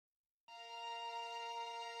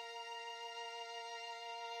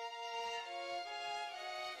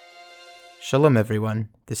Shalom everyone,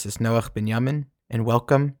 this is Noach Binyamin, and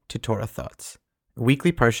welcome to Torah Thoughts, a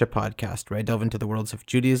weekly Parsha podcast where I delve into the worlds of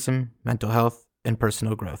Judaism, mental health, and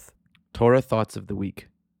personal growth. Torah Thoughts of the Week.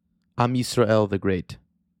 Yisrael the Great.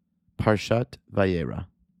 Parshat Vayera. I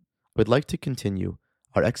would like to continue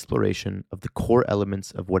our exploration of the core elements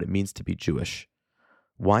of what it means to be Jewish,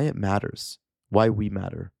 why it matters, why we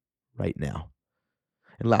matter right now.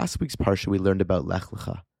 In last week's Parsha, we learned about Lech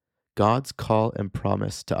Lecha, God's call and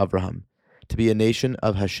promise to Abraham to be a nation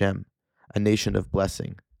of Hashem, a nation of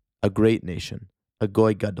blessing, a great nation, a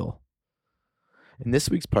Goy Gadol. In this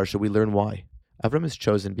week's Parsha, we learn why. Avram is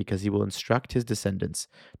chosen because he will instruct his descendants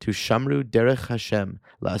to Shamru Derech Hashem,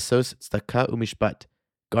 La'asos Tzedakah Umishpat,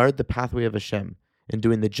 guard the pathway of Hashem in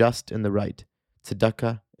doing the just and the right,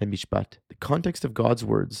 Tzedakah and Mishpat. The context of God's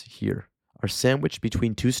words here are sandwiched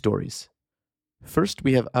between two stories. First,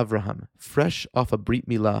 we have Avraham, fresh off a Brit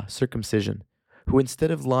Milah, circumcision, who instead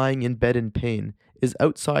of lying in bed in pain, is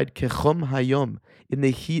outside Kechom Hayom, in the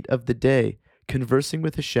heat of the day, conversing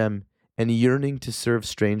with Hashem and yearning to serve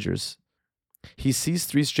strangers. He sees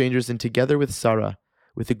three strangers and together with Sarah,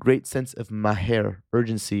 with a great sense of maher,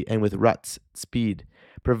 urgency, and with ratz, speed,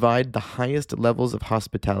 provide the highest levels of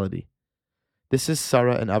hospitality. This is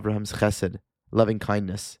Sarah and Abraham's chesed, loving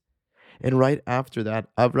kindness. And right after that,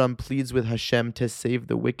 Abraham pleads with Hashem to save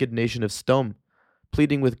the wicked nation of Sodom,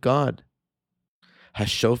 pleading with God.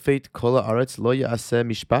 Hashofet kol haaretz lo ya'aseh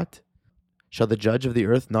mishpat? Shall the judge of the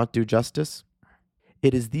earth not do justice?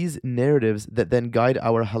 It is these narratives that then guide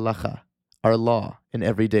our halacha, our law in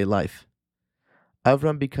everyday life.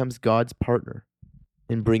 Avram becomes God's partner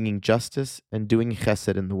in bringing justice and doing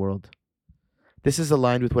chesed in the world. This is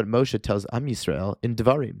aligned with what Moshe tells Am Yisrael in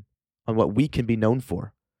Devarim, on what we can be known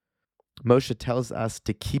for. Moshe tells us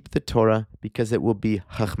to keep the Torah because it will be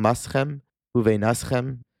chachmaschem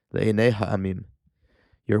uveinachem le'enei ha'amim,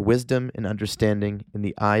 your wisdom and understanding in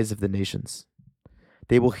the eyes of the nations.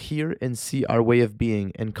 They will hear and see our way of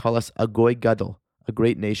being and call us a Goy Gadol, a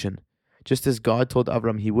great nation, just as God told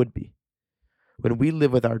Avram he would be. When we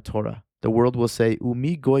live with our Torah, the world will say,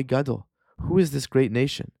 Umi Goy Gadol, who is this great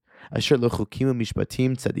nation? Asher lo chukim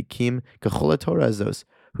u'mishpatim tzadikim kachol Torah azos,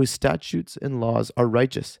 whose statutes and laws are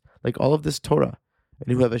righteous, like all of this Torah,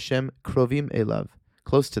 and who have Hashem krovim elav,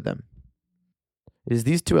 close to them. It is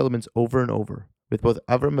these two elements over and over, with both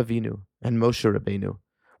Avram Avinu and Moshe Rabbeinu,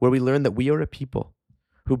 where we learn that we are a people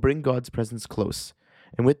who bring God's presence close,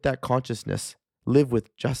 and with that consciousness, live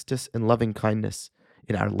with justice and loving kindness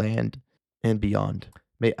in our land and beyond.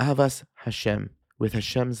 May Avas Hashem, with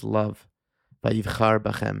Hashem's love, Vayivchar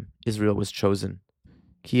Bachem, Israel was chosen.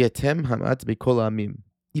 Ki etem hamat mikol amim,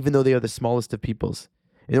 even though they are the smallest of peoples,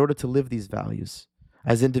 in order to live these values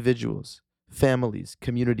as individuals, families,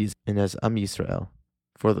 communities, and as Am Yisrael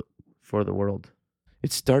for the world.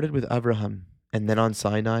 It started with Abraham, and then on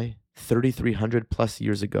Sinai, 3,300 plus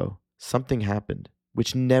years ago, something happened,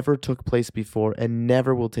 which never took place before and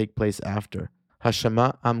never will take place after.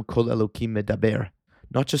 Hashama am kol Elokim medaber.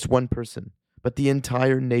 Not just one person, but the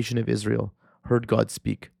entire nation of Israel heard God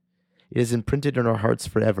speak. It is imprinted in our hearts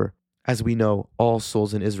forever. As we know, all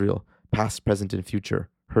souls in Israel, past, present, and future,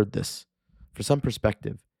 heard this. For some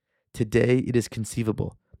perspective, today it is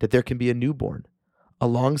conceivable that there can be a newborn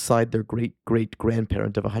alongside their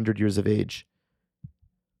great-great-grandparent of 100 years of age.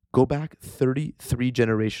 Go back 33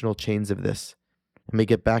 generational chains of this, and may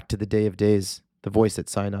get back to the day of days, the voice at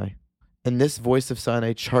Sinai. And this voice of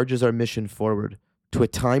Sinai charges our mission forward to a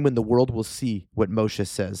time when the world will see what Moshe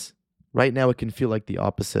says. Right now it can feel like the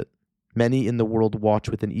opposite. Many in the world watch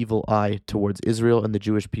with an evil eye towards Israel and the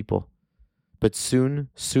Jewish people. But soon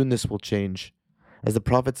this will change. As the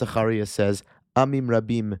prophet Zechariah says, Amim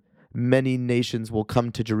Rabim, many nations will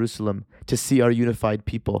come to Jerusalem to see our unified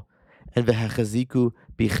people. And Vehachaziku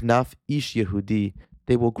Bichnaf Ish Yehudi,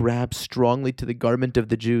 they will grab strongly to the garment of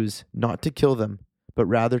the Jews, not to kill them, but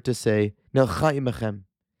rather to say, Nelcha imachem,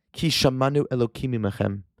 ki shamanu Elokim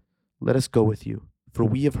imachem. Let us go with you, for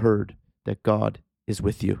we have heard that God is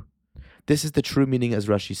with you. This is the true meaning, as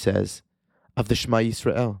Rashi says, of the Shema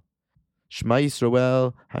Yisrael. Shema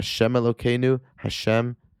Yisrael, Hashem Elokeinu,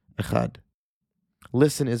 Hashem Echad.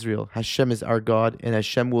 Listen, Israel, Hashem is our God, and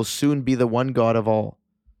Hashem will soon be the one God of all.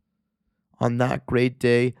 On that great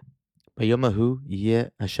day, Bayomahu Yeh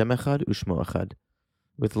Hashem Echad Ushmo Echad.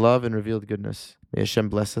 With love and revealed goodness, may Hashem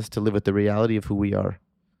bless us to live with the reality of who we are.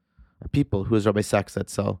 A people who, as Rabbi Sachs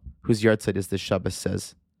Zatzal, whose yahrzeit is this Shabbos,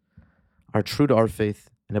 says, are true to our faith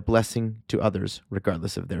and a blessing to others,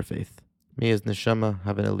 regardless of their faith. May his neshama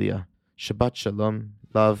have an aliyah. Shabbat Shalom.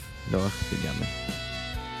 Love, Noach Binyamin.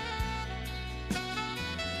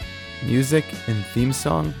 Music and theme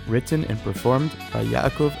song written and performed by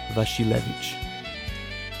Yaakov Vashilevich.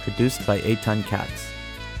 Produced by Eitan Katz.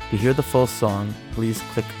 To hear the full song, please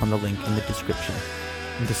click on the link in the description.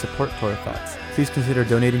 And to support Torah Thoughts, please consider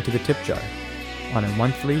donating to the tip jar on a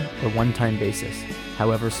monthly or one-time basis,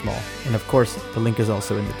 however small. And of course, the link is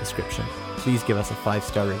also in the description. Please give us a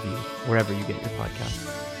 5-star review wherever you get your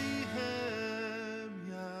podcasts.